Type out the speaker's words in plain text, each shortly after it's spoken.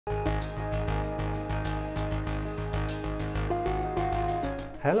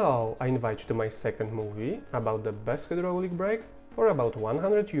Hello, I invite you to my second movie about the best hydraulic brakes for about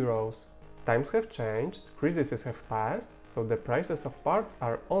 100 euros. Times have changed, crises have passed, so the prices of parts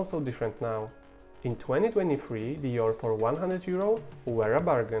are also different now. In 2023, Deore for 100 euro were a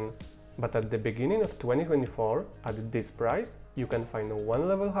bargain. But at the beginning of 2024, at this price, you can find a one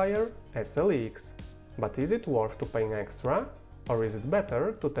level higher SLX. But is it worth to paying extra? Or is it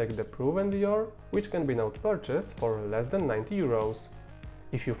better to take the proven Deore, which can be now purchased for less than 90 euros?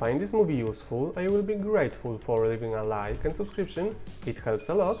 If you find this movie useful, I will be grateful for leaving a like and subscription, it helps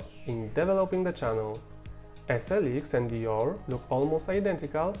a lot in developing the channel. SLX and Deore look almost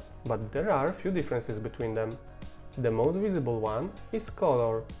identical, but there are few differences between them. The most visible one is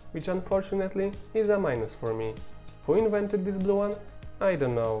color, which unfortunately is a minus for me. Who invented this blue one? I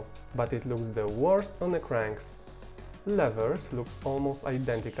don't know, but it looks the worst on the cranks. Levers looks almost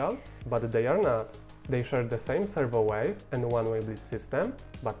identical, but they are not. They share the same servo wave and one-way bleed system,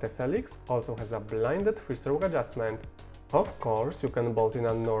 but SLX also has a blinded three-stroke adjustment. Of course, you can bolt in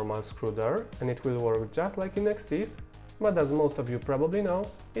a normal screw there and it will work just like in XTs, but as most of you probably know,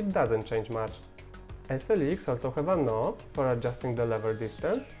 it doesn't change much. SLX also have a knob for adjusting the lever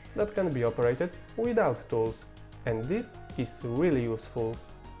distance that can be operated without tools, and this is really useful.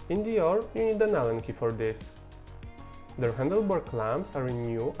 In Deore, you need an Allen key for this. Their handlebar clamps are in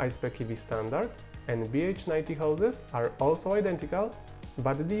new iSpec EV standard, and BH90 hoses are also identical,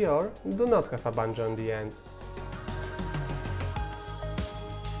 but Deore do not have a bungee on the end.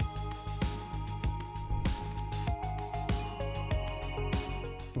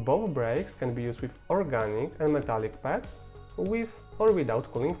 Both brakes can be used with organic and metallic pads, with or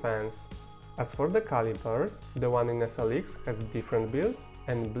without cooling fans. As for the calipers, the one in SLX has different build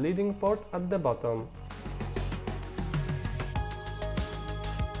and bleeding port at the bottom.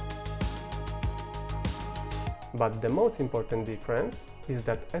 But the most important difference is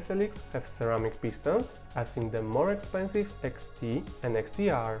that SLX have ceramic pistons, as in the more expensive XT and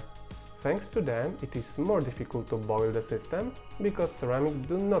XTR. Thanks to them, it is more difficult to boil the system, because ceramic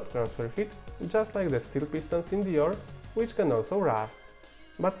do not transfer heat, just like the steel pistons in Deore, which can also rust.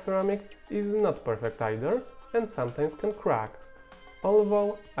 But ceramic is not perfect either, and sometimes can crack.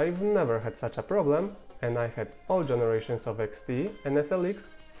 Although I've never had such a problem, and I had all generations of XT and SLX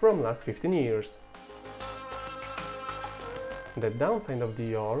from last 15 years. The downside of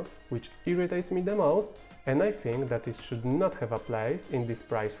Deore, which irritates me the most, and I think that it should not have a place in this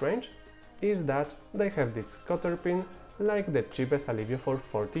price range, is that they have this cotter pin like the cheapest Alivio for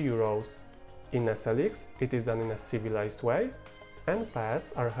 40 euros. In SLX it is done in a civilized way, and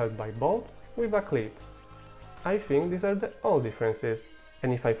pads are held by bolt with a clip. I think these are the all differences,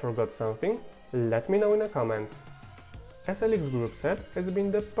 and if I forgot something, let me know in the comments. SLX group set has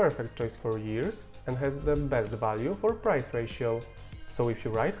been the perfect choice for years and has the best value for price ratio. So if you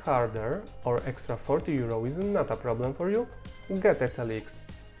ride harder or extra 40 euro is not a problem for you, get SLX.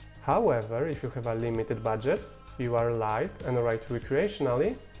 However, if you have a limited budget, you are light and ride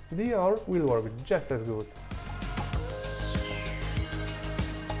recreationally, Deore will work just as good.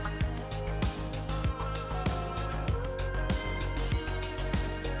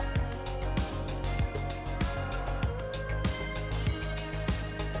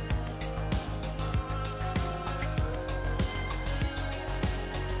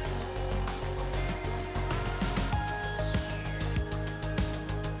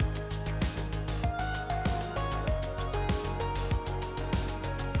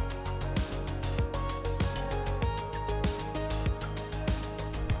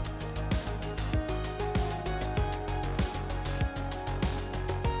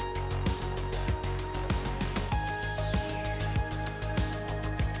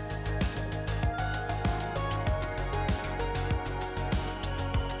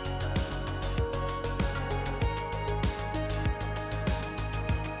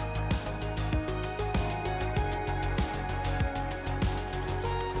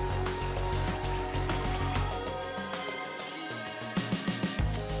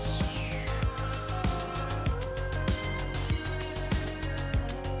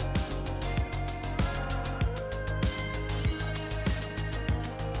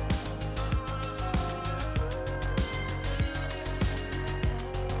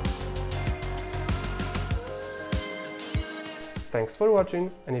 Thanks for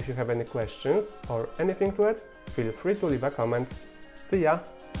watching, and if you have any questions or anything to add, feel free to leave a comment. See ya!